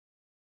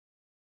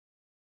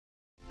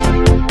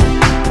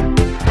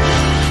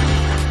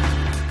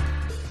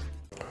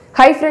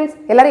Hi friends,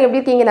 எல்லாரும் எப்படி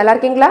இருக்கீங்க? நல்லா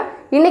இருக்கீங்களா?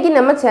 இன்னைக்கு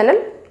நம்ம சேனல்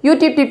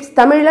YouTube tips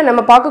தமிழ்ல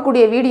நம்ம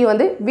பார்க்கக்கூடிய வீடியோ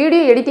வந்து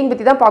வீடியோ எடிட்டிங்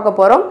பத்தி தான் பார்க்க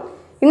போறோம்.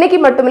 இன்னைக்கு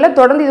மட்டும் இல்ல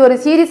தொடர்ந்து இது ஒரு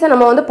சீரிஸா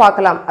நம்ம வந்து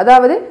பார்க்கலாம்.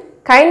 அதாவது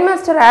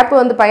Kinemaster ஆப்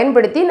வந்து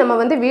பயன்படுத்தி நம்ம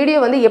வந்து வீடியோ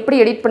வந்து எப்படி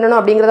எடிட் பண்ணனும்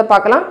அப்படிங்கறத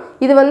பார்க்கலாம்.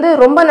 இது வந்து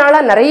ரொம்ப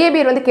நாளா நிறைய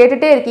பேர் வந்து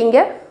கேட்டுட்டே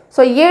இருக்கீங்க.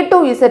 So A to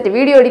Z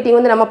video editing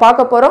வந்து நம்ம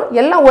பார்க்க போறோம்.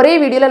 எல்லாம் ஒரே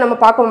வீடியோல நம்ம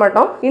பார்க்க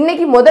மாட்டோம்.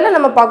 இன்னைக்கு முதல்ல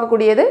நம்ம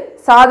பார்க்கக்கூடியது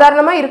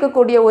சாதாரணமா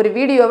இருக்கக்கூடிய ஒரு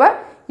வீடியோவை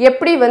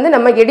எப்படி வந்து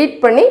நம்ம எடிட்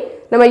பண்ணி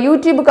நம்ம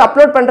YouTubeக்கு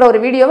அப்லோட் பண்ற ஒரு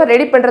வீடியோவை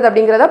ரெடி பண்றது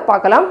அப்படிங்கறத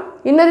பார்க்கலாம்.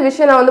 இன்னொரு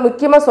விஷயம் நான் வந்து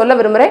முக்கியமா சொல்ல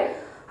விரும்புறேன்.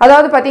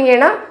 அதாவது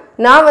பாத்தீங்கன்னா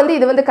நான் வந்து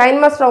இது வந்து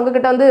Kinemaster அவங்க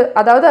கிட்ட வந்து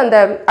அதாவது அந்த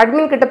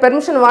அட்மின் கிட்ட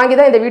பெர்மிஷன் வாங்கி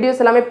தான் இந்த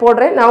வீடியோஸ் எல்லாமே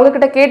போடுறேன். நான் அவங்க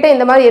கிட்ட கேட்டேன்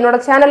இந்த மாதிரி என்னோட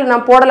சேனல்ல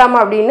நான் போடலாமா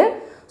அப்படினு.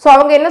 சோ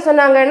அவங்க என்ன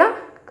சொன்னாங்கன்னா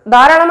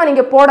தாராளமா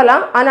நீங்க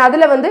போடலாம். ஆனா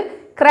அதுல வந்து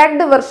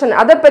cracked version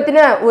அத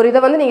பத்தின ஒரு இத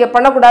வந்து நீங்க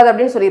பண்ண கூடாது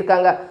அப்படினு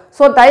சொல்லிருக்காங்க.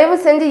 சோ தயவு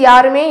செஞ்சு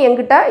யாருமே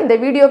என்கிட்ட இந்த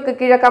வீடியோக்கு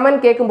கீழ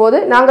கமெண்ட் கேக்கும்போது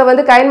நாங்க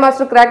வந்து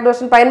Kinemaster cracked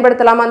version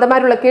பயன்படுத்தலாமா அந்த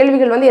மாதிரி உள்ள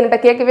கேள்விகள் வந்து என்கிட்ட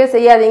கேட்கவே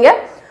செய்யாதீங்க.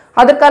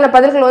 அதற்கான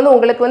பதில்கள் வந்து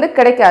உங்களுக்கு வந்து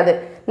கிடைக்காது.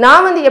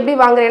 நான் வந்து எப்படி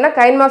வாங்குறேன்னா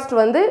Kinemaster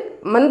வந்து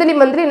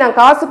மந்த்லி நான்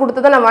காசு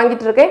கொடுத்து தான் நான்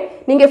வாங்கிட்டு இருக்கேன்.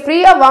 நீங்க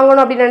ஃப்ரீயா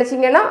வாங்கணும் அப்படி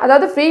நினைச்சீங்கன்னா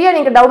அதாவது ஃப்ரீயா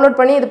நீங்க டவுன்லோட்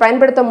பண்ணி இது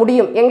பயன்படுத்த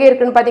முடியும். எங்க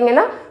இருக்குன்னு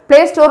பாத்தீங்கன்னா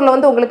Play Storeல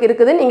வந்து உங்களுக்கு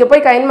இருக்குது. நீங்க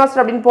போய்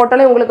Kinemaster அப்படினு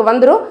போட்டாலே உங்களுக்கு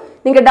வந்துரும்.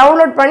 நீங்க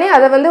டவுன்லோட் பண்ணி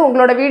அத வந்து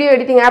உங்களோட வீடியோ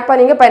எடிட்டிங் ஆப்பா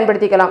நீங்க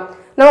பயன்படுத்திக்கலாம்.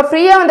 நம்ம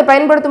ஃப்ரீயா வந்து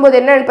பயன்படுத்தும்போது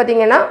என்னன்னு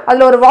பாத்தீங்கன்னா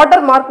அதுல ஒரு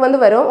வாட்டர் மார்க்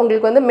வந்து வரும்.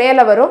 உங்களுக்கு வந்து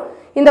மேலே வரும்.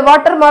 இந்த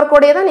வாட்டர்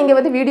மார்க்கோடயே தான் நீங்க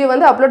வந்து வீடியோ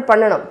வந்து அப்லோட்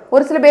பண்ணனும்.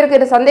 ஒரு சில பேருக்கு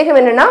இது சந்தேகம்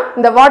என்னன்னா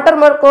இந்த வாட்டர்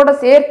மார்க்கோட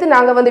சேர்த்து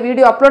நாங்க வந்து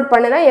வீடியோ அப்லோட்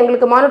பண்ணனா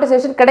எங்களுக்கு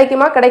மானிடைசேஷன்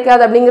கிடைக்குமா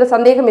கிடைக்காது அப்படிங்கற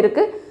சந்தேகம்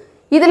இருக்கு.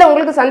 இதுல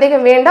உங்களுக்கு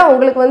சந்தேகம் வேண்டாம்.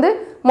 உங்களுக்கு வந்து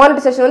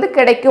மானிடைசேஷன் வந்து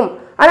கிடைக்கும்.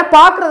 ஆனா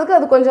பார்க்கிறதுக்கு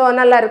அது கொஞ்சம்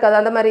நல்லா இருக்காது.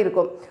 அந்த மாதிரி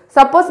இருக்கும்.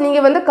 சப்போஸ் நீங்க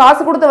வந்து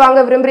காசு கொடுத்து வாங்க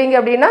விரும்புறீங்க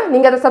அப்படினா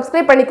நீங்க அத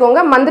Subscribe பண்ணிக்கோங்க.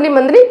 மந்த்லி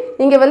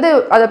நீங்க வந்து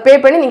அத பே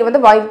பண்ணி நீங்க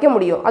வந்து வாங்கிக்க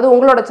முடியும். அது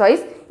உங்களோட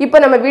சாய்ஸ். இப்போ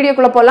நம்ம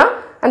வீடியோக்குள்ள போலாம்.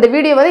 அந்த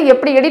வீடியோ வந்து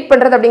எப்படி எடிட்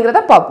பண்றது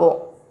அப்படிங்கறத பாப்போம்.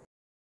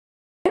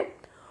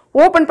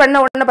 ஓபன்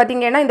பண்ண உடனே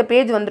பாத்தீங்கன்னா இந்த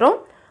பேஜ் வந்துரும்.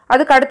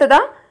 அதுக்கு அடுத்ததா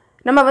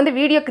நம்ம வந்து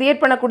வீடியோ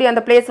கிரியேட் பண்ணக்கூடிய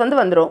அந்த பிளேஸ் வந்து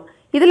வந்துரும்.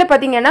 இதுல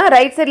பாத்தீங்கன்னா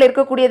ரைட் சைடுல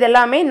இருக்க கூடியது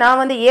எல்லாமே நான்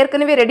வந்து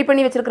ஏற்கனவே ரெடி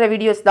பண்ணி வச்சிருக்கிற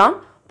வீடியோஸ் தான்.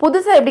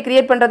 புதுசா எப்படி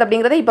கிரியேட் பண்றது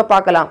அப்படிங்கறதை இப்ப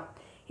பார்க்கலாம்.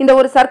 இந்த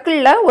ஒரு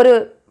சர்க்கிள்ல ஒரு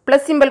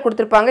பிளஸ் சிம்பல்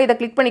கொடுத்திருப்பாங்க. இத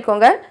கிளிக்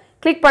பண்ணிக்கோங்க.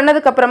 கிளிக்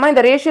பண்ணதுக்கு அப்புறமா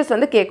இந்த ரேஷியோஸ்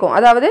வந்து கேக்கும்.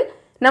 அதாவது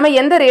நம்ம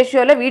எந்த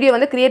ரேஷியோல வீடியோ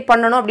வந்து கிரியேட்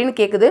பண்ணனும் அப்படினு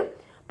கேக்குது.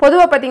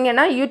 பொதுவா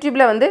பாத்தீங்கன்னா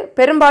YouTubeல வந்து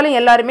பெரும்பாலும்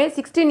எல்லாரும்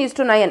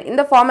 16:9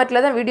 இந்த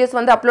ஃபார்மட்ல தான் வீடியோஸ்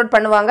வந்து அப்லோட்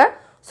பண்ணுவாங்க.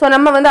 சோ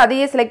நம்ம வந்து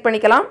அதையே செலக்ட்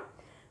பண்ணிக்கலாம்.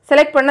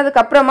 செலக்ட் பண்ணதுக்கு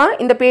அப்புறமா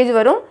இந்த பேஜ்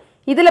வரும்.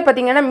 இதுல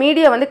பாத்தீங்கன்னா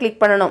மீடியா வந்து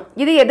கிளிக் பண்ணனும்.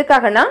 இது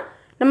எதுக்காகனா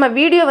நம்ம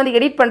வீடியோ வந்து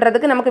எடிட்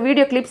பண்றதுக்கு நமக்கு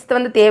வீடியோ கிளிப்ஸ்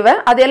வந்து தேவை.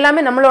 அது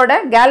எல்லாமே நம்மளோட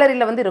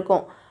கேலரியில வந்து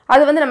இருக்கும்.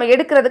 அது வந்து நம்ம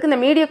எடுக்கிறதுக்கு இந்த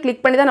மீடியா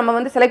கிளிக் பண்ணி தான் நம்ம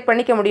வந்து செலக்ட்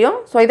பண்ணிக்க முடியும்.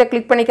 சோ இத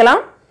கிளிக்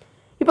பண்ணிக்கலாம்.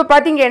 இப்போ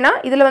பாத்தீங்கன்னா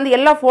இதுல வந்து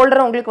எல்லா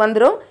ஃபோல்டரும் உங்களுக்கு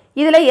வந்துரும்.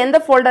 இதுல எந்த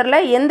ஃபோல்டர்ல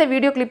எந்த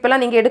வீடியோ கிளிப்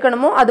எல்லாம் நீங்க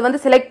எடுக்கணுமோ அது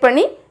வந்து செலக்ட்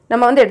பண்ணி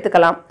நம்ம வந்து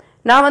எடுத்துக்கலாம்.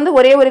 நான் வந்து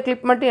ஒரே ஒரு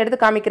கிளிப் மட்டும் எடுத்து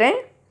காமிக்கிறேன்.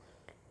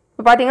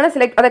 இப்போ பாத்தீங்கன்னா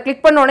செலக்ட் அத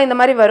கிளிக் பண்ண உடனே இந்த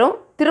மாதிரி வரும்.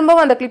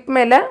 திரும்பவும் அந்த கிளிப்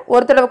மேல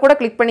ஒரு தடவை கூட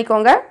கிளிக்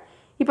பண்ணிக்கோங்க.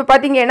 இப்போ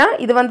பாத்தீங்கன்னா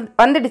இது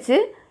வந்துடுச்சு.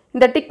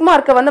 இந்த டிக்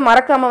மார்க்கை வந்து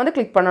மறக்காம வந்து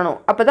கிளிக் பண்ணனும்.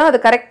 அப்பதான் அது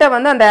கரெக்ட்டா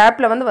வந்து அந்த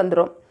ஆப்ல வந்து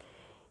வந்துரும்.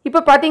 இப்போ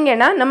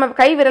பாத்தீங்கன்னா நம்ம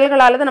கை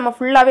விரல்களால தான் நம்ம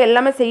ஃபுல்லாவே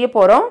எல்லாமே செய்ய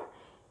போறோம்.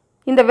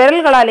 இந்த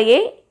விரல்களாலேயே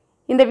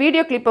இந்த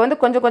வீடியோ கிளிப்பை வந்து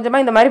கொஞ்சம் கொஞ்சமா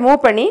இந்த மாதிரி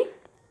மூவ் பண்ணி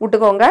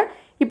விட்டுக்கோங்க.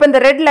 இப்போ இந்த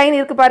ரெட் லைன்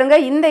இருக்கு பாருங்க.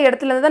 இந்த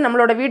இடத்துல இருந்து தான்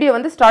நம்மளோட வீடியோ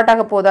வந்து ஸ்டார்ட்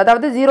ஆக போகுது.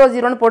 அதாவது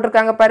 00 ன்னு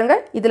போட்டுருக்காங்க பாருங்க.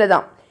 இதுல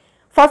தான்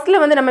ஃபர்ஸ்ட்ல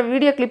வந்து நம்ம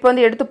வீடியோ கிளிப்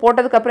வந்து எடுத்து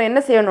போட்டதுக்கு அப்புறம் என்ன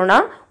செய்யணும்னா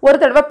ஒரு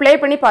தடவை ப்ளே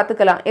பண்ணி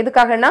பார்த்துக்கலாம்.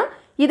 எதுக்காகனா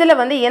இதுல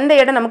வந்து எந்த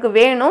இடம் நமக்கு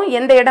வேணும்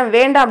எந்த இடம்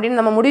வேண்டாம் அப்படினு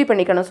நம்ம முடிவு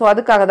பண்ணிக்கணும். சோ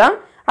அதுக்காக தான்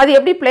அது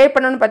எப்படி ப்ளே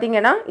பண்ணனும்னு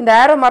பாத்தீங்கன்னா இந்த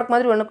ஆரோ மார்க்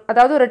மாதிரி ஒன்னு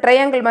அதாவது ஒரு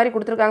ட்ரையாங்கிள் மாதிரி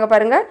கொடுத்திருக்காங்க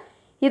பாருங்க.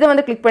 இத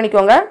வந்து கிளிக்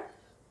பண்ணிக்கோங்க.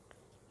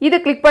 இது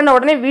கிளிக் பண்ண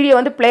உடனே வீடியோ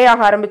வந்து ப்ளே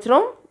ஆக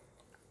ஆரம்பிச்சிரும்.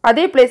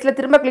 அதே பிளேஸ்ல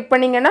திரும்ப கிளிக்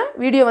பண்ணீங்கன்னா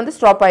வீடியோ வந்து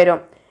ஸ்டாப்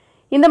ஆயிரும்.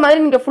 இந்த மாதிரி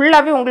நீங்க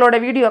ஃபுல்லாவே உங்களோட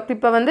வீடியோ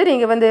கிளிப்பை வந்து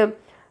நீங்க வந்து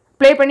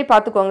ப்ளே பண்ணி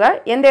பார்த்துக்கோங்க.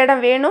 எந்த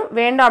இடம் வேணும்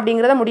வேண்டாம்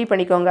அப்படிங்கறத முடிவு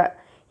பண்ணிக்கோங்க.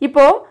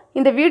 இப்போ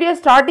இந்த வீடியோ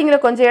ஸ்டார்டிங்ல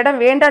கொஞ்சம் இடம்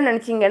வேண்டாம்னு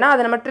நினைச்சீங்கன்னா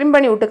அதை நம்ம ட்ரிம்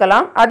பண்ணி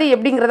விட்டுக்கலாம். அது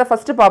எப்படிங்கறத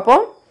ஃபர்ஸ்ட்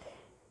பாப்போம்.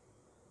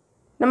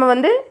 நம்ம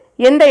வந்து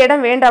எந்த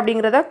இடம் வேண்டாம்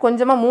அப்படிங்கறத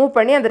கொஞ்சமா மூவ்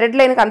பண்ணி அந்த ரெட்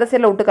லைனுக்கு அந்த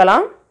சைடுல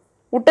விட்டுக்கலாம்.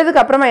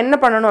 விட்டதுக்கு அப்புறமா என்ன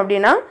பண்ணனும்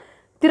அப்படினா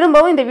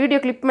திரும்பவும் இந்த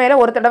வீடியோ கிளிப் மேல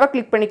ஒரு தடவை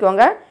கிளிக்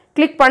பண்ணிக்கோங்க.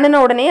 கிளிக்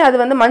பண்ணின உடனே அது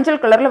வந்து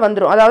மஞ்சள் கலர்ல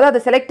வந்துரும். அதாவது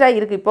அது செலக்ட்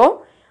ஆகி இருக்கு இப்போ.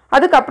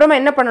 அதுக்கு அப்புறமா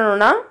என்ன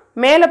பண்ணனும்னா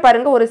மேலே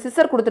பாருங்க ஒரு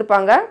சிசர்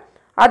கொடுத்திருப்பாங்க.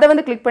 அதை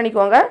வந்து கிளிக்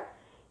பண்ணிக்கோங்க.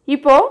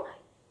 இப்போ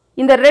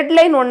இந்த ரெட்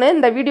லைன் ஒன்னு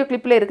இந்த வீடியோ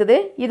கிளிப்ல இருக்குது.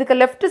 இதுக்கு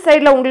லெஃப்ட்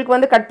சைடுல உங்களுக்கு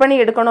வந்து கட் பண்ணி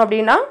எடுக்கணும்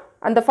அப்படினா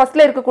அந்த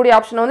ஃபர்ஸ்ட்ல இருக்க கூடிய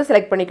ஆப்ஷனை வந்து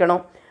செலக்ட்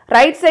பண்ணிக்கணும்.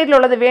 ரைட் சைடுல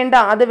உள்ளது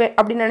வேண்டாம் அது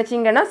அப்படி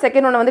நினைச்சீங்கன்னா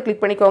செகண்ட் ஒன்னை வந்து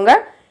கிளிக் பண்ணிக்கோங்க.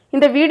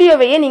 இந்த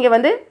வீடியோவையே நீங்க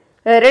வந்து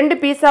ரெண்டு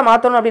பீஸா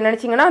மாத்தணும் அப்படி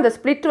நினைச்சீங்கன்னா அந்த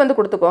ஸ்ப்ளிட் வந்து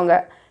கொடுத்துக்கோங்க.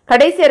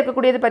 கடைசியா இருக்க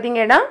கூடியது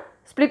பாத்தீங்கன்னா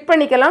ஸ்ப்ளிட்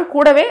பண்ணிக்கலாம்.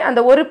 கூடவே அந்த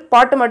ஒரு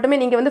பார்ட் மட்டுமே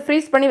நீங்க வந்து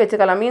ஃப்ரீஸ் பண்ணி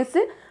வெச்சுக்கலாம். மீன்ஸ்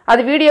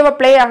அது வீடியோவா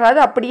ப்ளே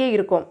ஆகாது அப்படியே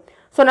இருக்கும்.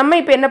 சோ நம்ம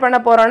இப்போ என்ன பண்ண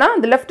போறோம்னா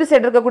இந்த லெஃப்ட்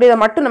சைடு இருக்க கூடியதை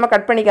மட்டும் நம்ம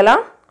கட்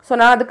பண்ணிக்கலாம். சோ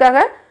நான் அதுக்காக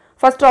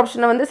ஃபர்ஸ்ட்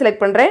ஆப்ஷனை வந்து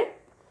செலக்ட் பண்றேன்.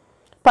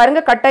 பாருங்க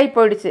கட் ஆகி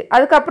போயிடுச்சு.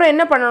 அதுக்கு அப்புறம்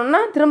என்ன பண்ணனும்னா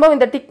திரும்ப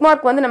இந்த டிக்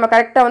மார்க் வந்து நம்ம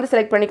கரெக்ட்டா வந்து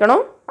செலக்ட்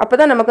பண்ணிக்கணும்.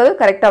 அப்பதான் நமக்கு அது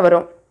கரெக்ட்டா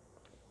வரும்.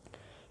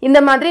 இந்த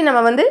மாதிரி நம்ம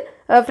வந்து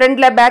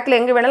ஃப்ரண்ட்டில் பேக்கில்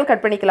எங்கே வேணாலும்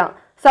கட் பண்ணிக்கலாம்.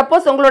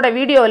 சப்போஸ் உங்களோட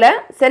வீடியோவில்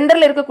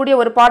சென்டரில் இருக்கக்கூடிய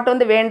ஒரு பார்ட்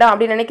வந்து வேண்டாம்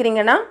அப்படின்னு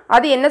நினைக்கிறீங்கன்னா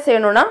அது என்ன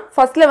செய்யணும்னா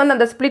ஃபஸ்ட்டில் வந்து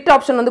அந்த ஸ்ப்ளிட்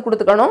ஆப்ஷன் வந்து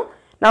கொடுத்துக்கணும்.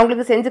 நான்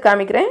உங்களுக்கு செஞ்சு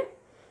காமிக்கிறேன்.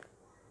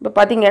 இப்போ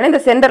பார்த்தீங்கன்னா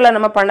இந்த சென்டரில்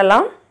நம்ம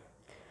பண்ணலாம்.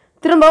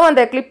 திரும்பவும்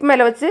அந்த கிளிப்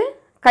மேலே வச்சு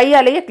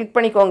கையாலேயே கிளிக்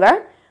பண்ணிக்கோங்க.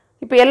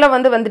 இப்போ எல்லாம்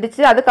வந்து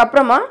வந்துடுச்சு.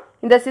 அதுக்கப்புறமா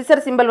இந்த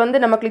சிசர் சிம்பிள் வந்து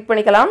நம்ம கிளிக்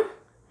பண்ணிக்கலாம்.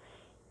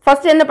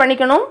 ஃபஸ்ட்டு என்ன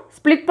பண்ணிக்கணும்,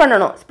 ஸ்ப்ளிட்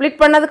பண்ணணும். ஸ்ப்ளிட்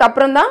பண்ணதுக்கு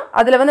அப்புறம் தான்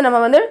அதில் வந்து நம்ம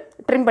வந்து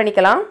ட்ரிம்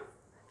பண்ணிக்கலாம்.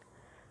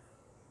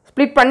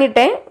 ஸ்ப்ளிட்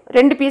பண்ணிட்டேன்,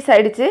 2 பீஸ்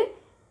ஆகிடுச்சு.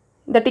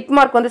 இந்த டிக்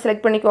மார்க் வந்து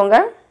செலக்ட் பண்ணிக்கோங்க.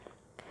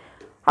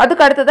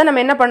 அதுக்கு அடுத்து தான்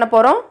நம்ம என்ன பண்ண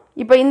போகிறோம்,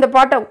 இப்போ இந்த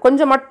பாட்டை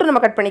கொஞ்சம் மட்டும்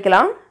நம்ம கட்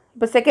பண்ணிக்கலாம்.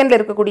 இப்போ செகண்டில்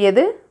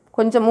இருக்கக்கூடியது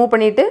கொஞ்சம் மூவ்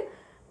பண்ணிவிட்டு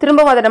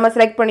திரும்பவும் அதை நம்ம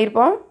செலக்ட்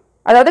பண்ணியிருப்போம்.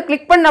 அதாவது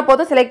கிளிக் பண்ணால்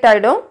போதும் செலக்ட்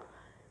ஆகிடும்.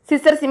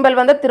 சிசர் சிம்பிள்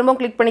வந்து திரும்பவும்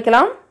கிளிக்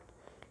பண்ணிக்கலாம்.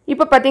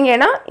 இப்போ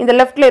பார்த்தீங்கன்னா இந்த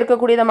லெஃப்ட்டில்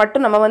இருக்கக்கூடியதை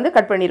மட்டும் நம்ம வந்து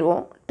கட்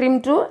பண்ணிடுவோம். ட்ரிம்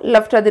டு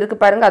லெஃப்ட் அது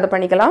இருக்குது பாருங்கள், அதை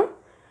பண்ணிக்கலாம்.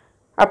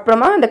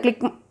 அப்புறமா இந்த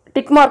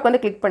டிக் மார்க்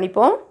வந்து கிளிக்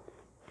பண்ணிப்போம்.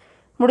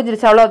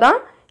 முடிஞ்சிருச்சு, அவ்வளோதான்.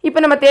 இப்போ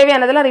நம்ம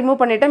தேவையானதெல்லாம் ரிமூவ்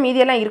பண்ணிவிட்டோம்,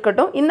 மீதியெல்லாம்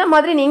இருக்கட்டும். இந்த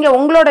மாதிரி நீங்கள்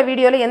உங்களோட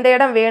வீடியோவில் எந்த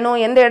இடம் வேணும்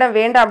எந்த இடம்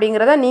வேண்டாம்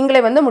அப்படிங்கிறத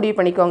நீங்களே வந்து முடிவு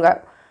பண்ணிக்கோங்க.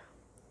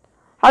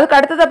 அதுக்கு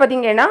அடுத்ததாக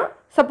பார்த்தீங்கன்னா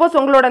சப்போஸ்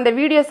உங்களோட அந்த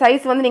வீடியோ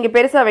சைஸ் வந்து நீங்கள்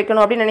பெருசாக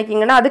வைக்கணும் அப்படின்னு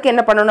நினைக்கிங்கன்னா அதுக்கு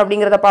என்ன பண்ணணும்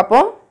அப்படிங்கிறத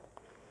பார்ப்போம்.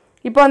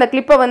 இப்போ அந்த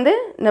கிளிப்பை வந்து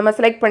நம்ம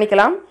செலக்ட்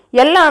பண்ணிக்கலாம்.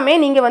 எல்லாமே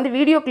நீங்கள் வந்து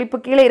வீடியோ கிளிப்பு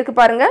கீழே இருக்குது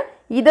பாருங்கள்,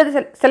 இதை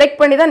செலக்ட்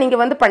பண்ணி தான்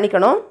நீங்கள் வந்து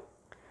பண்ணிக்கணும்.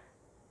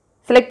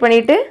 செலக்ட்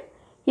பண்ணிவிட்டு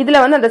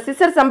இதில் வந்து அந்த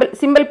சிசர்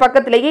சிம்பிள்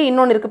பக்கத்துலேயே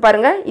இன்னொன்று இருக்குது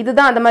பாருங்கள்,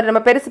 இதுதான் அந்த மாதிரி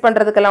நம்ம பெருசு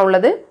பண்ணுறதுக்கெல்லாம்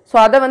உள்ளது. ஸோ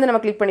அதை வந்து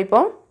நம்ம கிளிக்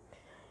பண்ணிப்போம்.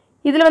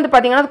 இதில் வந்து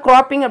பார்த்திங்கன்னா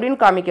க்ராப்பிங் அப்படின்னு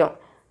காமிக்கும்.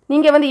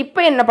 நீங்கள் வந்து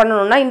இப்போ என்ன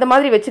பண்ணணும்னா இந்த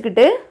மாதிரி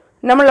வச்சுக்கிட்டு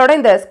நம்மளோட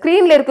இந்த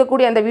ஸ்க்ரீனில்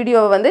இருக்கக்கூடிய அந்த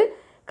வீடியோவை வந்து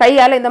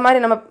கையால் இந்த மாதிரி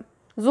நம்ம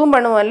ஜூம்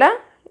பண்ணுவோம்ல,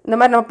 இந்த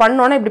மாதிரி நம்ம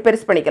பண்ணோன்னா இப்படி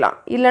பெருசு பண்ணிக்கலாம்.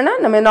 இல்லைனா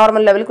நம்ம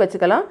நார்மல் லெவலுக்கு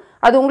வச்சுக்கலாம்.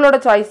 அது உங்களோட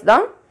சாய்ஸ்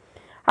தான்.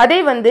 அதே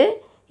வந்து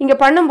இங்கே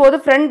பண்ணும்போது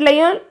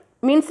ஃப்ரண்ட்லேயும்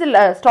மீன்ஸ்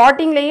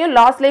ஸ்டார்டிங்லேயும்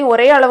லாஸ்ட்லேயும்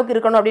ஒரே அளவுக்கு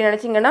இருக்கணும் அப்படின்னு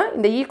நினச்சிங்கன்னா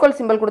இந்த ஈக்குவல்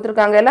சிம்பிள்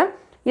கொடுத்துருக்காங்கல்ல,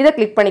 இதை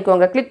கிளிக்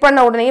பண்ணிக்கோங்க. கிளிக்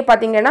பண்ண உடனே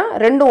பார்த்தீங்கன்னா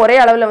ரெண்டும் ஒரே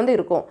அளவில் வந்து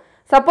இருக்கும்.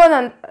 சப்போஸ்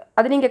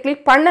அது நீங்கள்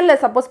கிளிக் பண்ணலை,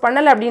 சப்போஸ்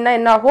பண்ணலை அப்படின்னா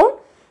என்னாகும்,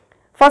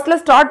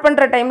 ஃபஸ்ட்டில் ஸ்டார்ட்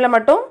பண்ணுற டைமில்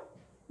மட்டும்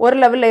ஒரு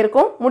லெவலில்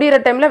இருக்கும், முடிகிற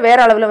டைமில்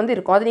வேறு அளவில் வந்து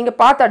இருக்கும். அது நீங்கள்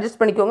பார்த்து அட்ஜஸ்ட்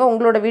பண்ணிக்கோங்க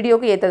உங்களோட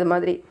வீடியோவுக்கு ஏற்றது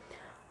மாதிரி.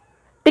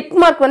 டிக்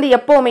மார்க் வந்து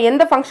எப்போவுமே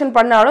எந்த ஃபங்க்ஷன்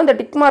பண்ணாலும் இந்த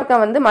டிக் மார்க்கை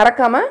வந்து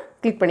மறக்காமல்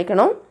கிளிக்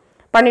பண்ணிக்கணும்.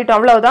 பண்ணிவிட்டோம்,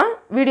 அவ்வளோதான்.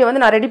 வீடியோ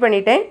வந்து நான் ரெடி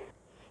பண்ணிட்டேன்.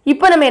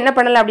 இப்போ நம்ம என்ன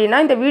பண்ணலாம் அப்படின்னா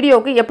இந்த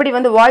வீடியோவுக்கு எப்படி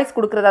வந்து வாய்ஸ்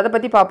கொடுக்குறது அதை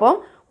பற்றி பார்ப்போம்.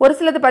 ஒரு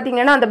சிலது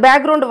பார்த்திங்கன்னா அந்த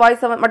பேக்ரவுண்ட்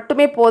வாய்ஸை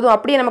மட்டுமே போதும்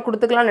அப்படியே நம்ம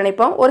கொடுத்துக்கலாம்னு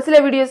நினைப்போம். ஒரு சில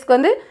வீடியோஸ்க்கு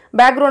வந்து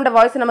பேக்ரவுண்ட்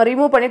வாய்ஸை நம்ம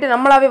ரிமூவ் பண்ணிவிட்டு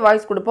நம்மளாவே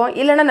வாய்ஸ் கொடுப்போம்.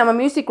 இல்லைனா நம்ம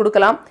மியூசிக்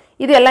கொடுக்கலாம்.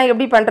 இது எல்லாம்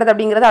எப்படி பண்ணுறது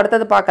அப்படிங்கிறத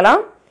அடுத்தது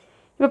பார்க்கலாம்.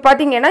 இப்போ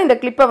பார்த்திங்கன்னா இந்த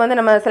கிளிப்பை வந்து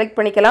நம்ம செலக்ட்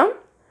பண்ணிக்கலாம்.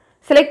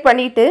 செலக்ட்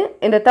பண்ணிவிட்டு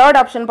இந்த தேர்ட்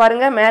ஆப்ஷன்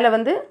பாருங்கள், மேலே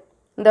வந்து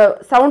இந்த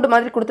சவுண்டு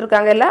மாதிரி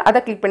கொடுத்துருக்காங்க இல்லை, அதை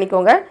கிளிக்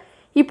பண்ணிக்கோங்க.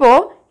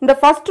 இப்போது இந்த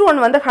ஃபஸ்ட் ஒன்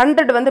வந்து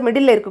 100 வந்து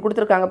மிடில் இருக்குது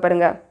கொடுத்துருக்காங்க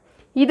பாருங்கள்.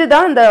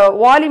 இதுதான் இந்த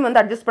வால்யூம் வந்து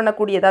அட்ஜஸ்ட்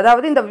பண்ணக்கூடியது,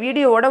 அதாவது இந்த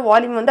வீடியோவோட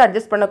வால்யூம் வந்து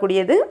அட்ஜஸ்ட்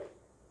பண்ணக்கூடியது.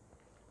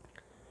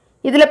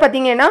 இதில்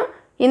பார்த்தீங்கன்னா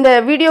இந்த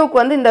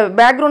வீடியோவுக்கு வந்து இந்த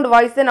பேக்ரவுண்ட்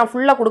வாய்ஸை நான்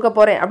ஃபுல்லாக கொடுக்க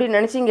போகிறேன் அப்படின்னு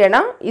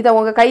நினச்சிங்கன்னா இதை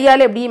உங்கள்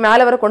கையால் எப்படி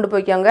மேலே வர கொண்டு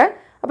போய்க்கோங்க.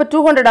 அப்போ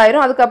 200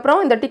 ஆயிரும்.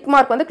 அதுக்கப்புறம் இந்த டிக்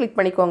மார்க் வந்து கிளிக்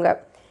பண்ணிக்கோங்க.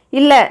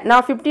 இல்லை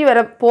நான் 50 வர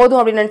போதும்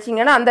அப்படின்னு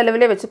நினச்சிங்கன்னா அந்த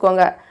லெவலே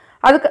வச்சுக்கோங்க.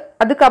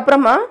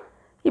 அதுக்கப்புறமா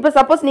இப்போ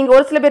சப்போஸ் நீங்கள்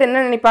ஒரு சில பேர்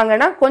என்ன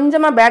நினைப்பாங்கன்னா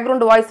கொஞ்சமாக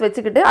பேக்ரவுண்ட் வாய்ஸ்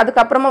வச்சுக்கிட்டு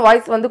அதுக்கப்புறமா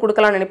வாய்ஸ் வந்து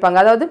கொடுக்கலாம்னு நினைப்பாங்க.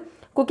 அதாவது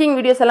குக்கிங்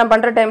வீடியோஸ் எல்லாம்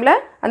பண்ணுற டைமில்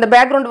அந்த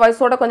பேக்ரவுண்ட்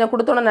வாய்ஸோட கொஞ்சம்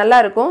கொடுத்தோன்னா நல்லா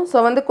இருக்கும். ஸோ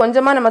வந்து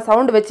கொஞ்சமாக நம்ம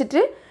சவுண்டு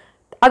வச்சுட்டு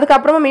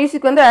அதுக்கப்புறமா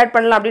மியூசிக் வந்து ஆட்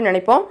பண்ணலாம் அப்படின்னு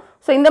நினைப்போம்.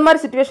 ஸோ இந்த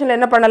மாதிரி சுச்சுவேஷனில்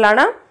என்ன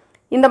பண்ணலான்னா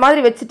இந்த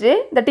மாதிரி வச்சுட்டு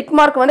இந்த டிக்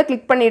மார்க் வந்து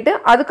கிளிக் பண்ணிவிட்டு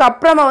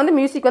அதுக்கப்புறமா வந்து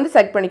மியூசிக் வந்து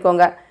செலக்ட்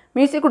பண்ணிக்கோங்க.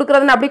 மியூசிக்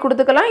கொடுக்குறதுனா அப்படி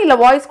கொடுத்துக்கலாம், இல்லை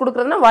வாய்ஸ்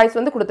கொடுக்குறதுனா வாய்ஸ்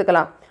வந்து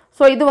கொடுத்துக்கலாம்.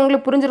 ஸோ இது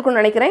உங்களுக்கு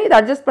புரிஞ்சிருக்குன்னு நினைக்கிறேன். இது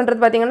அட்ஜஸ்ட்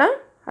பண்ணுறது பார்த்தீங்கன்னா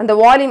அந்த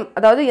வால்யூம்,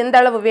 அதாவது எந்த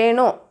அளவு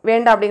வேணும்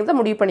வேண்டாம் அப்படிங்கிறத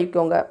முடிவு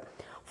பண்ணிக்கோங்க.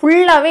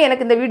 ஃபுல்லாகவே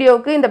எனக்கு இந்த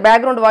வீடியோவுக்கு இந்த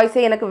பேக்ரவுண்ட்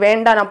வாய்ஸே எனக்கு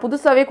வேண்டாம், நான்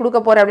புதுசாகவே கொடுக்க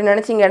போகிறேன் அப்படின்னு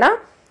நினச்சிங்கன்னா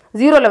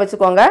 0ல்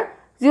வச்சுக்கோங்க.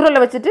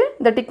 0ல் வச்சுட்டு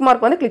இந்த டிக்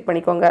மார்க் வந்து கிளிக்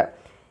பண்ணிக்கோங்க.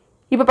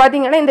 இப்போ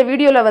பார்த்தீங்கன்னா இந்த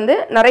வீடியோவில் வந்து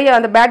நிறைய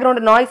அந்த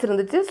பேக்ரவுண்ட் நாய்ஸ்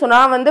இருந்துச்சு. ஸோ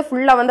நான் வந்து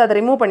ஃபுல்லாக வந்து அதை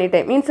ரிமூவ்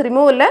பண்ணிட்டேன். மீன்ஸ்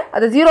ரிமூவ் இல்லை,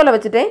 அதை 0ல்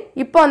வச்சுட்டேன்.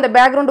 இப்போ அந்த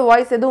பேக்ரவுண்ட்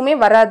வாய்ஸ் எதுவுமே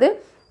வராது.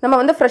 நம்ம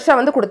வந்து ஃப்ரெஷ்ஷாக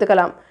வந்து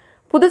கொடுத்துக்கலாம்.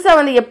 புதுசாக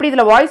வந்து எப்படி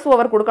இதில் வாய்ஸ்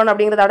ஓவர் கொடுக்கணும்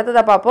அப்படிங்கிறத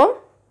அடுத்ததாக பார்ப்போம்.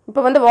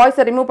 இப்போ வந்து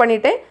வாய்ஸை ரிமூவ்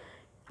பண்ணிவிட்டு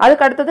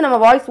அதுக்கு அடுத்தது நம்ம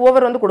வாய்ஸ்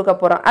ஓவர் வந்து கொடுக்க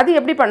போகிறோம். அது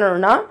எப்படி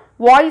பண்ணணும்னா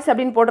வாய்ஸ்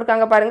அப்படின்னு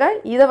போட்டிருக்காங்க பாருங்கள்,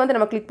 இதை வந்து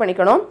நம்ம கிளிக்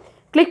பண்ணிக்கணும்.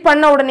 கிளிக்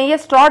பண்ண உடனேயே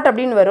ஸ்டார்ட்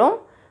அப்படின்னு வரும்.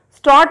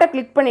 ஸ்டார்ட்டை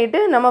கிளிக் பண்ணிவிட்டு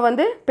நம்ம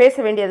வந்து பேச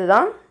வேண்டியது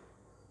தான்.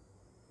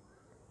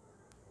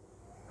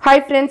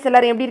 ஹாய் ஃப்ரெண்ட்ஸ்,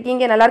 எல்லோரும் எப்படி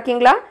இருக்கீங்க, நல்லா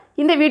இருக்கீங்களா?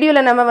 இந்த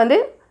வீடியோவில் நம்ம வந்து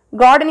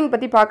கார்டனிங்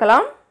பற்றி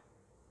பார்க்கலாம்.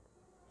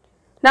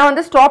 நான்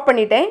வந்து ஸ்டாப்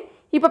பண்ணிட்டேன்.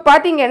 இப்போ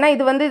பார்த்தீங்கன்னா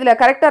இது வந்து இதில்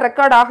கரெக்டாக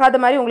ரெக்கார்ட் ஆகாத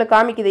மாதிரி உங்களுக்கு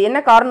காமிக்குது. என்ன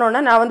காரணம்னா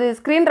நான் வந்து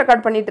ஸ்க்ரீன்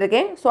ரெக்கார்ட் பண்ணிகிட்டு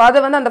இருக்கேன். ஸோ அதை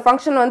வந்து அந்த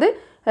ஃபங்க்ஷன் வந்து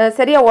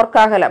சரியாக ஒர்க்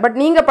ஆகலை. பட்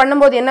நீங்கள்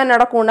பண்ணும்போது என்ன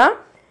நடக்கும்னா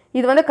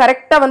இது வந்து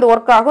கரெக்டாக வந்து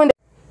ஒர்க் ஆகும்.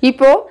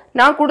 இப்போது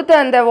நான் கொடுத்த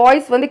அந்த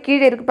வாய்ஸ் வந்து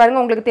கீழே இருக்குது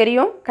பாருங்கள், உங்களுக்கு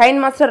தெரியும்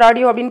கைன்மாஸ்டர்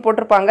ஆடியோ அப்படின்னு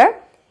போட்டிருப்பாங்க.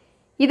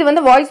 இது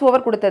வந்து வாய்ஸ்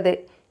ஓவர் கொடுத்தது.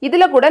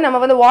 இதில் கூட நம்ம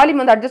வந்து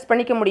வால்யூம் வந்து அட்ஜஸ்ட்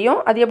பண்ணிக்க முடியும்.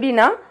 அது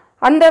எப்படின்னா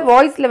அந்த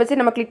வாய்ஸில் வச்சு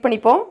நம்ம கிளிக்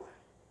பண்ணிப்போம்.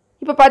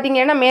 இப்போ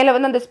பார்த்தீங்கன்னா மேலே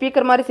வந்து அந்த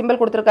ஸ்பீக்கர் மாதிரி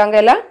சிம்பிள் கொடுத்துருக்காங்க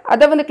இல்லை,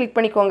 அதை வந்து கிளிக்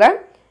பண்ணிக்கோங்க.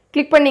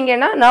 கிளிக்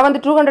பண்ணிங்கன்னா நான் வந்து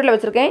 200ல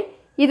வச்சுருக்கேன்.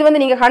 இது வந்து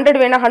நீங்கள் 100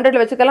 வேணால் 100ல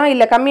வச்சுக்கலாம்,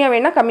 இல்லை கம்மியாக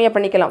வேணால் கம்மியாக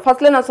பண்ணிக்கலாம்.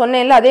 ஃபஸ்ட்டில் நான்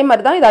சொன்னேன்ல அதே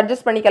மாதிரி தான் இதை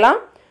அட்ஜஸ்ட் பண்ணிக்கலாம்.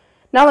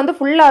 நான் வந்து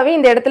ஃபுல்லாகவே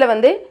இந்த இடத்துல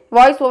வந்து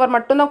வாய்ஸ் ஓவர்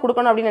மட்டும் தான்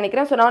கொடுக்கணும் அப்படின்னு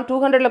நினைக்கிறேன். ஸோ நான்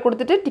 200ல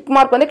கொடுத்துட்டு டிக்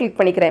மார்க் வந்து கிளிக்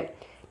பண்ணிக்கிறேன்.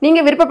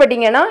 நீங்கள்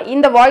விருப்பப்பட்டீங்கன்னா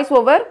இந்த வாய்ஸ்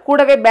ஓவர்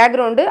கூடவே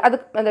பேக்ரவுண்டு,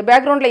 அதுக்கு அந்த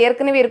பேக்ரவுண்டில்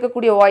ஏற்கனவே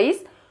இருக்கக்கூடிய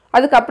வாய்ஸ்,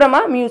 அதுக்கப்புறமா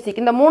மியூசிக்,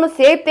 இந்த 3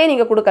 சேர்த்தே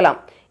நீங்கள் கொடுக்கலாம்.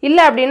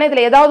 இல்லை அப்படின்னா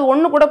இதில் ஏதாவது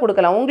ஒன்று கூட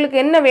கொடுக்கலாம். உங்களுக்கு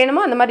என்ன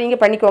வேணுமோ அந்த மாதிரி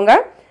நீங்கள் பண்ணிக்கோங்க.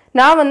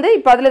 நான் வந்து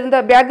இப்போ அதில் இருந்த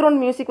பேக்ரவுண்ட்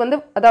மியூசிக் வந்து,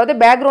 அதாவது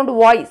பேக்ரவுண்ட்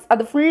வாய்ஸ்,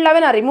 அது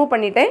ஃபுல்லாகவே நான் ரிமூவ்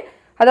பண்ணிட்டேன்.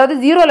 அதாவது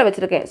 0ல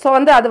வச்சுருக்கேன். ஸோ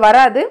வந்து அது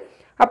வராது.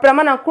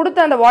 அப்புறமா நான்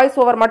கொடுத்த அந்த வாய்ஸ்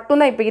ஓவர்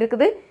மட்டும்தான் இப்போ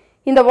இருக்குது.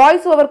 இந்த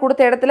வாய்ஸ் ஓவர்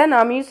கொடுத்த இடத்துல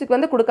நான் மியூசிக்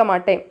வந்து கொடுக்க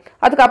மாட்டேன்.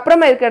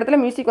 அதுக்கப்புறமா இருக்க இடத்துல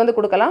மியூசிக் வந்து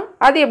கொடுக்கலாம்.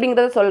 அது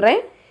எப்படிங்கிறத சொல்கிறேன்.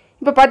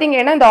 இப்போ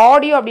பார்த்தீங்கன்னா இந்த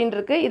ஆடியோ அப்படின்னு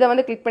இருக்குது. இதை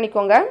வந்து கிளிக்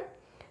பண்ணிக்கோங்க.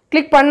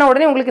 கிளிக் பண்ண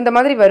உடனே உங்களுக்கு இந்த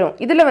மாதிரி வரும்.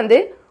 இதில் வந்து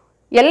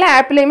எல்லா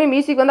ஆப்லேயுமே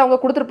மியூசிக் வந்து அவங்க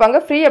கொடுத்துருப்பாங்க,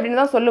 ஃப்ரீ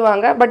அப்படின்னு தான்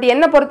சொல்லுவாங்க. பட்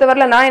என்னை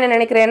பொறுத்தவரையில் நான் என்ன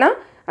நினைக்கிறேன்னா,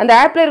 அந்த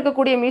ஆப்பில்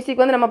இருக்கக்கூடிய மியூசிக்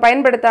வந்து நம்ம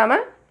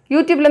பயன்படுத்தாமல்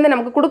யூடியூப்லேருந்து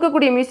நமக்கு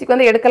கொடுக்கக்கூடிய மியூசிக்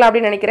வந்து எடுக்கலாம்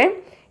அப்படின்னு நினைக்கிறேன்.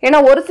 ஏன்னா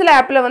ஒரு சில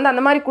ஆப்பில் வந்து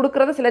அந்த மாதிரி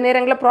கொடுக்குறது சில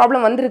நேரங்களில்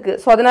ப்ராப்ளம் வந்திருக்கு.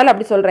 ஸோ அதனால்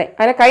அப்படி சொல்கிறேன்.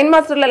 ஆனால்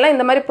கைன்மாஸ்டர்லாம்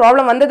இந்த மாதிரி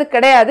ப்ராப்ளம் வந்தது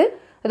கிடையாது.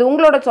 அது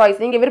உங்களோட சாய்ஸ்.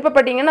 நீங்கள்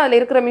விருப்பப்பட்டீங்கன்னா அதில்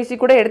இருக்கிற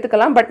மியூசிக் கூட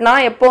எடுத்துக்கலாம். பட்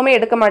நான் எப்போவுமே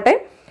எடுக்க மாட்டேன்.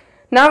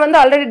 நான் வந்து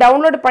ஆல்ரெடி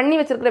டவுன்லோட் பண்ணி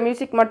வச்சிருக்கிற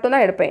மியூசிக் மட்டும்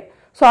தான் எடுப்பேன்.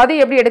 ஸோ அது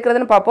எப்படி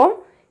எடுக்கிறதுன்னு பார்ப்போம்.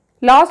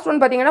 லாஸ்ட் ஒன்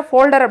பார்த்தீங்கன்னா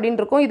ஃபோல்டர் அப்படின்னு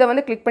இருக்கும். இதை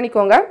வந்து கிளிக்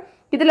பண்ணிக்கோங்க.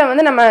 இதில்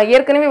வந்து நம்ம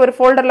ஏற்கனவே ஒரு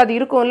ஃபோல்டரில் அது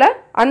இருக்கும்ல,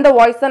 அந்த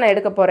வாய்ஸ் தான் நான்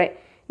எடுக்க போகிறேன்.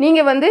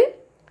 நீங்கள் வந்து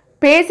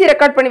பேசி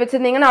ரெக்கார்ட் பண்ணி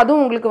வச்சுருந்தீங்கன்னா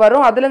அதுவும் உங்களுக்கு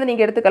வரும். அதுலேருந்து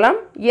நீங்கள் எடுத்துக்கலாம்.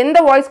 எந்த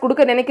வாய்ஸ்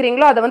கொடுக்க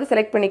நினைக்கிறீங்களோ அதை வந்து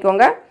செலக்ட்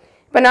பண்ணிக்கோங்க.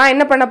 இப்போ நான்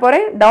என்ன பண்ண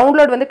போகிறேன்,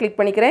 டவுன்லோட் வந்து கிளிக்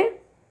பண்ணிக்கிறேன்.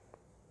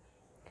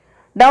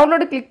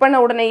 டவுன்லோடு கிளிக் பண்ண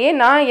உடனேயே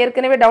நான்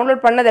ஏற்கனவே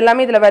டவுன்லோட் பண்ணது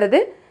எல்லாமே இதில்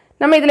வருது.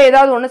 நம்ம இதில்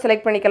ஏதாவது ஒன்று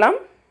செலக்ட் பண்ணிக்கலாம்.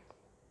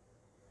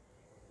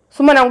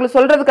 சும்மா நான் உங்களுக்கு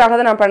சொல்கிறதுக்காக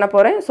தான் நான் பண்ண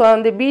போகிறேன். ஸோ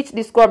வந்து பீச்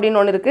டிஸ்கோ அப்படின்னு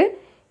ஒன்று இருக்குது.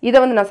 இதை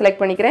வந்து நான்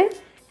செலக்ட் பண்ணிக்கிறேன்.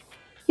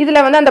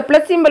 இதில் வந்து அந்த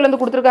ப்ளஸ் சிம்பிள் வந்து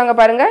கொடுத்துருக்காங்க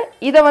பாருங்கள்.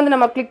 இதை வந்து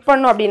நம்ம கிளிக்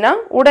பண்ணோம் அப்படின்னா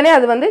உடனே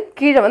அது வந்து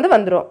கீழே வந்து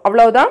வந்துடும்.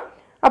 அவ்வளவுதான்.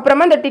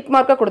 அப்புறமா இந்த டிக்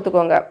மார்க்கை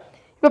கொடுத்துக்கோங்க.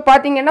 இப்போ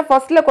பார்த்தீங்கன்னா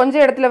ஃபஸ்ட்டில்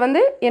கொஞ்சம் இடத்துல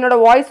வந்து என்னோட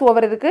வாய்ஸ்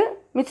ஓவர் இருக்குது.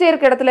 மிச்சம்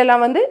இருக்க இடத்துல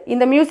எல்லாம் வந்து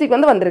இந்த மியூசிக்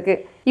வந்து வந்திருக்கு.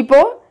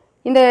 இப்போது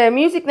இந்த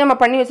மியூசிக் நம்ம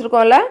பண்ணி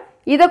வச்சுருக்கோம்ல,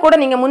 இதை கூட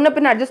நீங்கள் முன்ன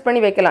பின்ன அட்ஜஸ்ட்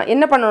பண்ணி வைக்கலாம்.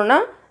 என்ன பண்ணணும்னா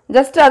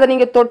ஜஸ்ட் அதை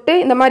நீங்கள் தொட்டு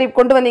இந்த மாதிரி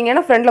கொண்டு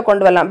வந்தீங்கன்னா ஃப்ரண்டில்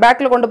கொண்டு வரலாம்.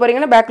 பேக்கில் கொண்டு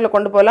போகிறீங்கன்னா பேக்கில்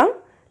கொண்டு போகலாம்.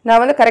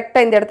 நான் வந்து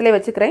கரெக்டாக இந்த இடத்துல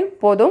வச்சுக்கிறேன்.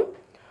 போதும்.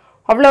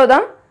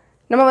 அவ்வளோதான்.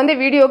 நம்ம வந்து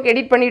வீடியோக்கு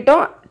எடிட்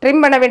பண்ணிட்டோம்.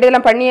 ட்ரிம் பண்ண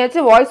வேண்டியதெல்லாம் பண்ணியாச்சு.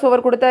 வாய்ஸ்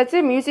ஓவர் கொடுத்தாச்சு,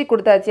 மியூசிக்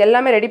கொடுத்தாச்சு,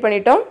 எல்லாமே ரெடி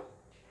பண்ணிட்டோம்.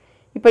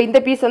 இப்போ இந்த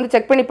பீஸ் வந்து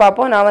செக் பண்ணி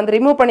பார்ப்போம். நான் வந்து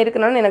ரிமூவ்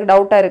பண்ணியிருக்கேன்னு எனக்கு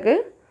டவுட்டாக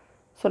இருக்குது.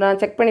 ஸோ நான்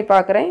செக் பண்ணி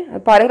பார்க்குறேன்.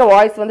 பாருங்கள்,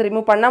 வாய்ஸ் வந்து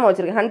ரிமூவ் பண்ணாமல்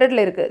வச்சுருக்கேன்.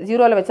 100ல் இருக்குது.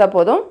 0ல் வச்சா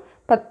போதும்.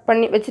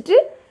 பண்ணி வச்சுட்டு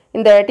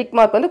இந்த டிக்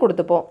மார்க் வந்து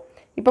கொடுத்துப்போம்.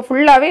 இப்போ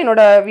ஃபுல்லாகவே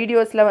என்னோடய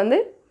வீடியோஸில் வந்து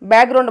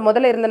பேக்ரவுண்டு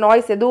முதல்ல இருந்த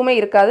நாய்ஸ் எதுவுமே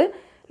இருக்காது.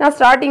 நான்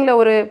ஸ்டார்டிங்கில்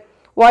ஒரு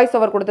வாய்ஸ்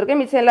ஓவர்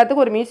கொடுத்துருக்கேன். மிச்சம்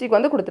எல்லாத்துக்கும் ஒரு மியூசிக்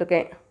வந்து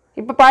கொடுத்துருக்கேன்.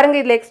 இப்போ பாருங்கள்,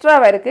 இதில்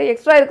எக்ஸ்ட்ராவாக இருக்குது.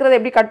 எக்ஸ்ட்ரா இருக்கிறத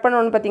எப்படி கட்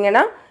பண்ணணும்னு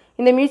பார்த்தீங்கன்னா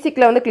இந்த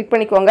மியூசிக்கில் வந்து கிளிக்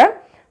பண்ணிக்கோங்க.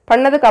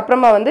 பண்ணதுக்கு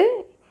அப்புறமா வந்து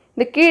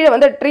இந்த கீழே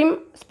வந்து ட்ரிம்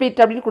ஸ்ப்ளிட்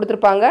அப்படின்னு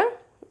கொடுத்துருப்பாங்க.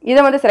 இதை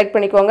வந்து செலக்ட்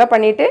பண்ணிக்கோங்க.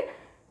 பண்ணிவிட்டு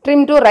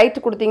ட்ரிம் டு ரைட்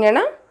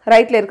கொடுத்தீங்கன்னா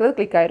ரைட்டில் இருக்கிறது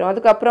கிளிக் ஆயிரும்.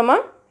 அதுக்கப்புறமா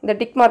இந்த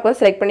டிக் மார்க்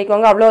வந்து செலக்ட்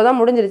பண்ணிக்கோங்க. அவ்வளோதான்,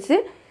 முடிஞ்சிருச்சு.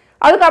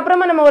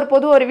 அதுக்கப்புறமா நம்ம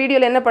ஒரு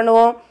வீடியோவில் என்ன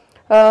பண்ணுவோம்,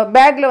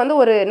 பேக்கில் வந்து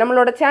ஒரு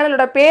நம்மளோட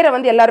சேனலோட பேரை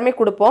வந்து எல்லாருமே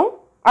கொடுப்போம்.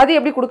 அது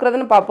எப்படி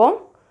கொடுக்குறதுன்னு பார்ப்போம்.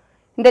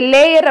 இந்த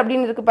லேயர்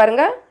அப்படின்னு இருக்குது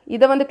பாருங்கள்,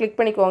 இதை வந்து கிளிக்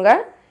பண்ணிக்கோங்க.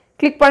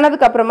 கிளிக்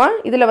பண்ணதுக்கப்புறமா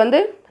இதில் வந்து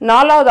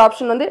 4வது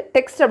ஆப்ஷன் வந்து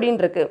டெக்ஸ்ட்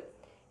அப்படின்னு இருக்குது.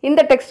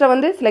 இந்த டெக்ஸ்ட்டை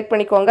வந்து செலக்ட்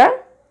பண்ணிக்கோங்க.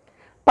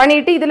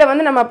 பண்ணிவிட்டு இதில்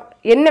வந்து நம்ம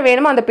என்ன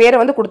வேணுமோ அந்த பேரை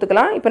வந்து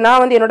கொடுத்துக்கலாம். இப்போ நான்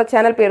வந்து என்னோடய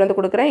சேனல் பேர் வந்து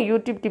கொடுக்குறேன்,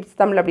 யூடியூப் டிப்ஸ்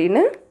தமிழ்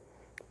அப்படின்னு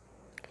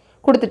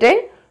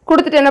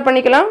கொடுத்துட்டு என்ன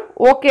பண்ணிக்கலாம்,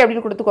 ஓகே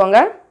அப்படின்னு கொடுத்துக்கோங்க.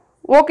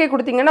 ஓகே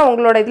கொடுத்தீங்கன்னா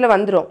உங்களோட இதில்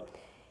வந்துடும்.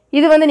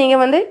 இது வந்து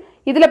நீங்கள் வந்து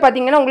இதில்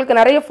பார்த்தீங்கன்னா உங்களுக்கு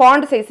நிறைய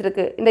ஃபாண்ட் சைஸ்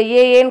இருக்குது. இந்த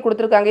ஏஏன்னு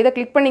கொடுத்துருக்காங்க. இதை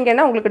கிளிக்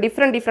பண்ணிங்கன்னா உங்களுக்கு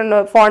டிஃப்ரெண்ட்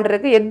ஃபாண்ட்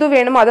இருக்குது. எது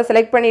வேணுமோ அதை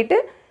செலக்ட் பண்ணிவிட்டு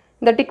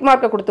இந்த டிக்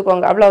மார்க்கை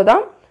கொடுத்துக்கோங்க.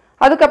 அவ்வளோதான்.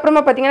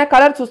 அதுக்கப்புறமா பார்த்தீங்கன்னா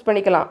கலர் சூஸ்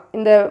பண்ணிக்கலாம்.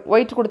 இந்த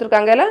ஒயிட்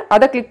கொடுத்துருக்காங்கல்ல,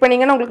 அதை கிளிக்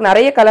பண்ணிங்கன்னா உங்களுக்கு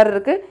நிறைய கலர்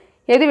இருக்குது.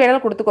 எது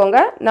வேணாலும் கொடுத்துக்கோங்க.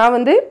 நான்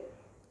வந்து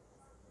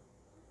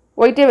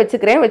ஒயிட்டே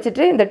வச்சுக்கிறேன்.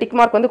 வச்சுட்டு இந்த டிக்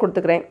மார்க் வந்து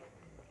கொடுத்துக்கிறேன்.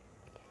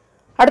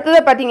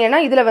 அடுத்ததாக பார்த்தீங்கன்னா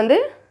இதில் வந்து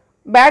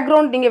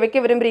பேக்ரவுண்ட் நீங்கள் வைக்க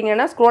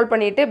விரும்புகிறீங்கன்னா ஸ்க்ரோல்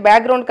பண்ணிவிட்டு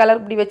பேக்ரவுண்ட் கலர்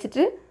இப்படி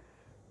வச்சுட்டு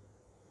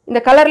இந்த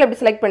கலரில் இப்படி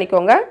செலக்ட்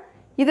பண்ணிக்கோங்க.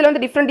 இதில்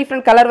வந்து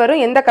டிஃப்ரெண்ட் கலர்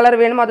வரும். எந்த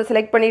கலர் வேணுமோ அதை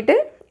செலக்ட் பண்ணிவிட்டு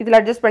இதில்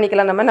அட்ஜஸ்ட்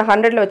பண்ணிக்கலாம். நான்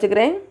 100ல்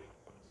வச்சுக்கிறேன்.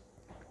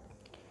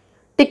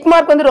 டிக்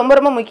மார்க் வந்து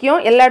ரொம்ப முக்கியம்.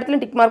 எல்லா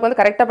இடத்துலையும் டிக் மார்க் வந்து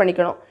கரெக்டாக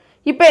பண்ணிக்கணும்.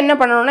 இப்போ என்ன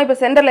பண்ணணும்னா, இப்போ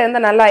சென்டரில்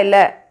இருந்தால் நல்லா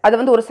இல்லை, அதை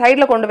வந்து ஒரு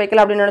சைடில் கொண்டு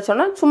வைக்கலாம் அப்படின்னு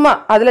நினச்சோன்னா சும்மா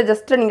அதில்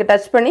ஜஸ்ட்டு நீங்கள்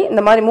டச் பண்ணி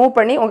இந்த மாதிரி மூவ்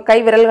பண்ணி உங்கள் கை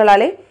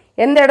விரல்களாலே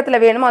எந்த இடத்துல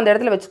வேணுமோ அந்த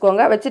இடத்துல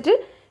வச்சுக்கோங்க. வச்சுட்டு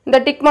இந்த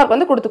டிக் மார்க்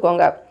வந்து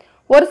கொடுத்துக்கோங்க.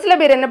 ஒரு சில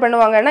பேர் என்ன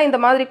பண்ணுவாங்கன்னா, இந்த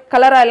மாதிரி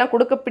கலராக எல்லாம்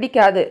கொடுக்க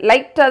பிடிக்காது,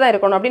 லைட்டாக தான்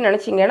இருக்கணும் அப்படின்னு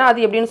நினச்சிங்கன்னா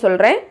அது எப்படின்னு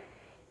சொல்கிறேன்.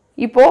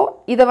 இப்போது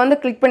இதை வந்து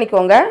கிளிக்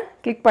பண்ணிக்கோங்க.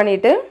 கிளிக்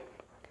பண்ணிவிட்டு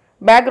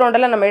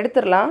பேக்ரவுண்டெல்லாம் நம்ம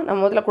எடுத்துடலாம். நம்ம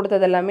முதல்ல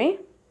கொடுத்தது எல்லாமே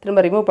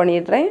திரும்ப ரிமூவ்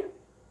பண்ணிடுறேன்.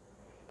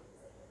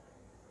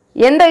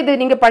 எந்த இது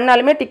நீங்கள்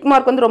பண்ணாலுமே டிக்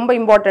மார்க் வந்து ரொம்ப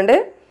இம்பார்ட்டண்ட்டு.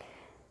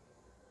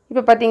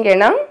 இப்போ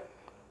பார்த்தீங்கன்னா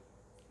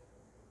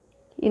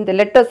இந்த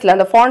லெட்டர்ஸில்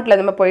அந்த ஃபாண்ட்டில்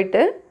நம்ம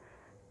போயிட்டு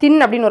தின்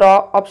அப்படின்னு ஒரு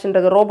ஆப்ஷன்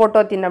இருக்குது,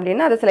 ரோபோட்டோ தின்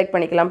அப்படின்னு அதை செலக்ட்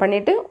பண்ணிக்கலாம்.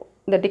 பண்ணிவிட்டு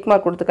இந்த டிக்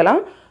மார்க் கொடுத்துக்கலாம்.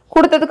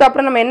 கொடுத்ததுக்கு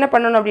அப்புறம் நம்ம என்ன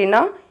பண்ணணும்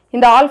அப்படின்னா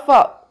இந்த ஆல்ஃபா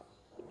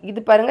இது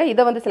பாருங்கள்,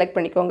 இதை வந்து செலக்ட்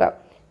பண்ணிக்கோங்க.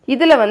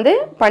 இதில் வந்து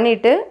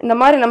பண்ணிவிட்டு இந்த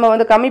மாதிரி நம்ம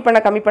வந்து கம்மி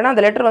பண்ண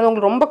அந்த லெட்டர் வந்து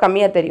உங்களுக்கு ரொம்ப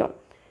கம்மியாக தெரியும்.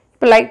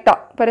 இப்போ லைட்டாக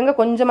பாருங்கள்,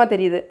 கொஞ்சமாக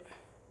தெரியுது.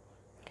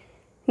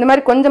 இந்த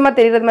மாதிரி கொஞ்சமாக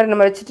தெரிகிறது மாதிரி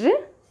நம்ம வச்சுட்டு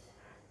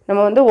நம்ம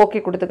வந்து ஓகே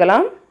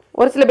கொடுத்துக்கலாம்.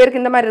 ஒரு சில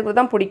பேருக்கு இந்த மாதிரி இருக்கிறது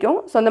தான் பிடிக்கும்.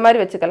 ஸோ அந்த மாதிரி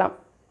வச்சுக்கலாம்.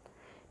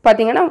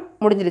 பார்த்திங்கன்னா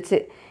முடிஞ்சிருச்சு.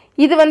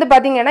 இது வந்து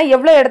பார்த்திங்கன்னா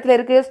எவ்வளோ இடத்துல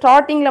இருக்குது,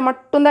 ஸ்டார்டிங்கில்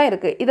மட்டும்தான்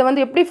இருக்குது. இதை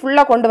வந்து எப்படி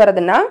ஃபுல்லாக கொண்டு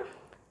வரதுன்னா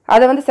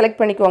அதை வந்து செலக்ட்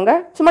பண்ணிக்கோங்க.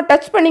 சும்மா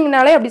டச்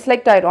பண்ணிங்கனாலே அப்படி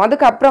செலக்ட் ஆகிடும்.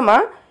 அதுக்கப்புறமா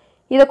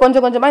இதை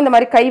கொஞ்சம் கொஞ்சமாக இந்த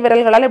மாதிரி கை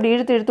விரல்களால் இப்படி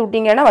இழுத்து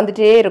விட்டிங்கன்னா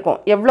வந்துகிட்டே இருக்கும்.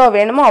 எவ்வளோ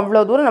வேணுமோ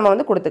அவ்வளோ தூரம் நம்ம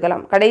வந்து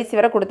கொடுத்துக்கலாம். கடைசி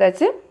வரை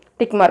கொடுத்தாச்சு,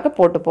 டிக் மார்க்கை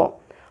போட்டுப்போம்.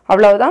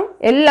 அவ்வளவுதான்,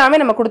 எல்லாமே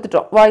நம்ம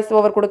கொடுத்துட்டோம். வாய்ஸ்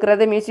ஓவர்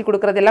கொடுக்குறது, மியூசிக்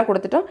கொடுக்குறது எல்லாம்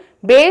கொடுத்துட்டோம்.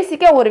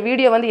 பேசிக்காக ஒரு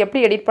வீடியோ வந்து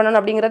எப்படி எடிட் பண்ணணும்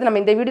அப்படிங்கிறது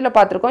நம்ம இந்த வீடியோவில்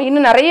பார்த்துருக்கோம்.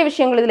 இன்னும் நிறைய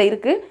விஷயங்கள் இதில்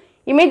இருக்குது.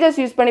 இமேஜஸ்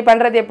யூஸ் பண்ணி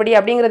பண்ணுறது எப்படி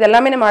அப்படிங்கிறது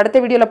எல்லாமே நம்ம அடுத்த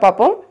வீடியோவில்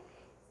பார்ப்போம்.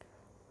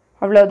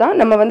 அவ்வளோதான்,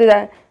 நம்ம வந்து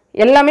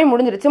எல்லாமே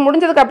முடிஞ்சிருச்சு.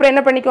 முடிஞ்சதுக்கப்புறம்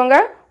என்ன பண்ணிக்கோங்க,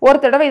 ஒரு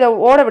தடவை இதை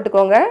ஓட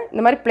விட்டுக்கோங்க.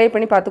 இந்த மாதிரி ப்ளே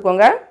பண்ணி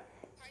பார்த்துக்கோங்க.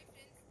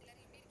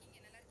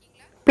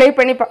 ப்ளே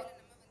பண்ணி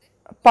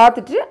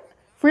பார்த்துட்டு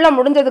ஃபுல்லாக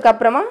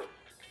முடிஞ்சதுக்கப்புறமா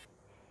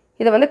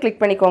இதை வந்து கிளிக்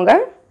பண்ணிக்கோங்க.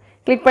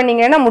 கிளிக்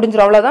பண்ணிங்கன்னா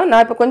முடிஞ்சிடும். அவ்வளோதான்.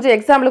 நான் இப்போ கொஞ்சம்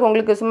எக்ஸாம்பிளுக்கு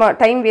உங்களுக்கு சும்மா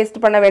டைம்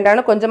வேஸ்ட் பண்ண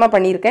வேண்டாம்னு கொஞ்சமாக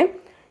பண்ணியிருக்கேன்.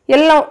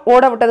 எல்லாம்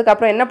ஓட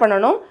விட்டதுக்கப்புறம் என்ன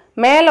பண்ணணும்,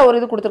 மேலே ஒரு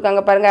இது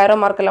கொடுத்துருக்காங்க பாருங்கள், ஏரோ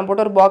மார்க்கெல்லாம்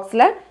போட்டு ஒரு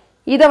பாக்ஸில்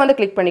இதை வந்து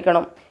கிளிக்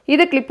பண்ணிக்கணும்.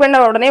 இது கிளிக் பண்ண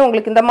உடனே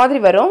உங்களுக்கு இந்த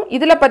மாதிரி வரும்.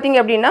 இதில் பார்த்தீங்க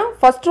அப்படின்னா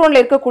ஃபர்ஸ்ட்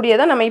ஒன்ல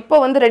இருக்கக்கூடியதை நம்ம இப்போ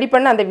வந்து ரெடி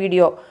பண்ண அந்த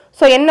வீடியோ.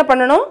 ஸோ என்ன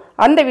பண்ணணும்,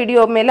 அந்த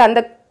வீடியோ மேலே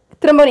அந்த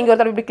திரும்ப நீங்கள்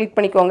ஒரு தடவை இப்படி கிளிக்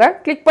பண்ணிக்கோங்க.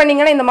 கிளிக்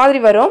பண்ணிங்கன்னா இந்த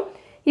மாதிரி வரும்.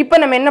 இப்போ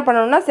நம்ம என்ன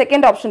பண்ணணும்னா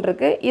செகண்ட் ஆப்ஷன்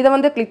இருக்குது, இதை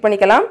வந்து கிளிக்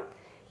பண்ணிக்கலாம்.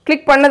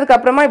 கிளிக்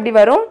பண்ணதுக்கப்புறமா இப்படி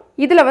வரும்.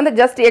 இதில் வந்து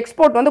ஜஸ்ட்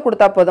எக்ஸ்போர்ட் வந்து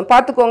கொடுத்தா போதும்.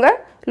 பார்த்துக்கோங்க,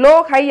 லோ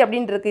ஹை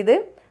அப்படின்ட்டு இருக்குது. இது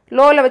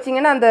லோவில்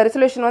வச்சிங்கன்னா அந்த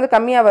ரெசல்யூஷன் வந்து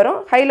கம்மியாக வரும்,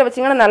 ஹையில்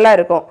வச்சிங்கன்னா நல்லா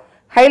இருக்கும்.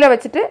 ஹையில்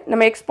வச்சுட்டு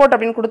நம்ம எக்ஸ்போர்ட்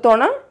அப்படின்னு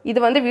கொடுத்தோன்னா இது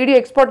வந்து வீடியோ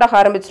எக்ஸ்போர்ட் ஆக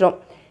ஆரம்பிச்சிடும்.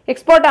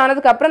 எக்ஸ்போர்ட்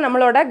ஆனதுக்கப்புறம்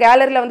நம்மளோட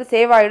கேலரியில் வந்து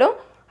சேவ் ஆகிடும்.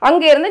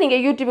 அங்கேருந்து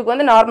நீங்கள் யூடியூபுக்கு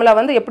வந்து நார்மலாக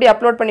வந்து எப்படி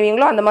அப்லோட்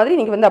பண்ணுவீங்களோ அந்த மாதிரி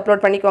நீங்கள் வந்து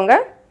அப்லோட் பண்ணிக்கோங்க.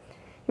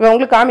 இப்போ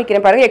உங்களுக்கு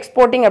காமிக்கிறேன் பாருங்கள்,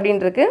 எக்ஸ்போர்ட்டிங்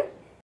அப்படின்னு இருக்குது.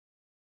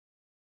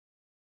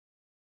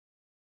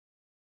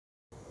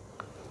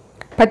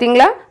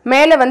 பார்த்தீங்களா,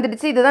 மேலே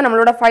வந்துடுச்சு. இதுதான்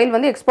நம்மளோட ஃபைல்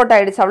வந்து எக்ஸ்போர்ட்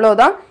ஆகிடுச்சு.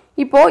 அவ்வளோதான்.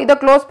 இப்போது இதை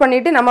க்ளோஸ்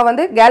பண்ணிவிட்டு நம்ம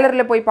வந்து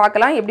கேலரியில் போய்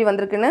பார்க்கலாம் எப்படி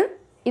வந்திருக்குன்னு.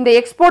 இந்த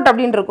எக்ஸ்போர்ட்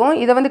அப்படின்னு இருக்கும்,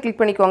 இதை வந்து கிளிக்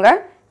பண்ணிக்கோங்க.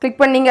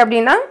 கிளிக் பண்ணிங்க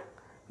அப்படின்னா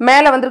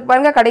மேலே வந்துருக்கு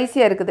பாருங்கள்,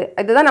 கடைசியாக இருக்குது.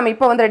 இதுதான் நம்ம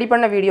இப்போ வந்து ரெடி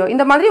பண்ண வீடியோ.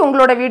 இந்த மாதிரி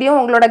உங்களோட வீடியோ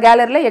உங்களோட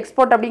கேலரியில்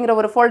எக்ஸ்போர்ட் அப்படிங்கிற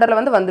ஒரு ஃபோல்டரில்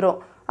வந்து வந்துடும்.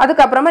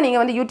 அதுக்கப்புறமா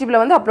நீங்கள் வந்து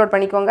யூடியூப்பில் வந்து அப்லோட்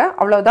பண்ணிக்கோங்க.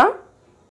 அவ்வளோதான்.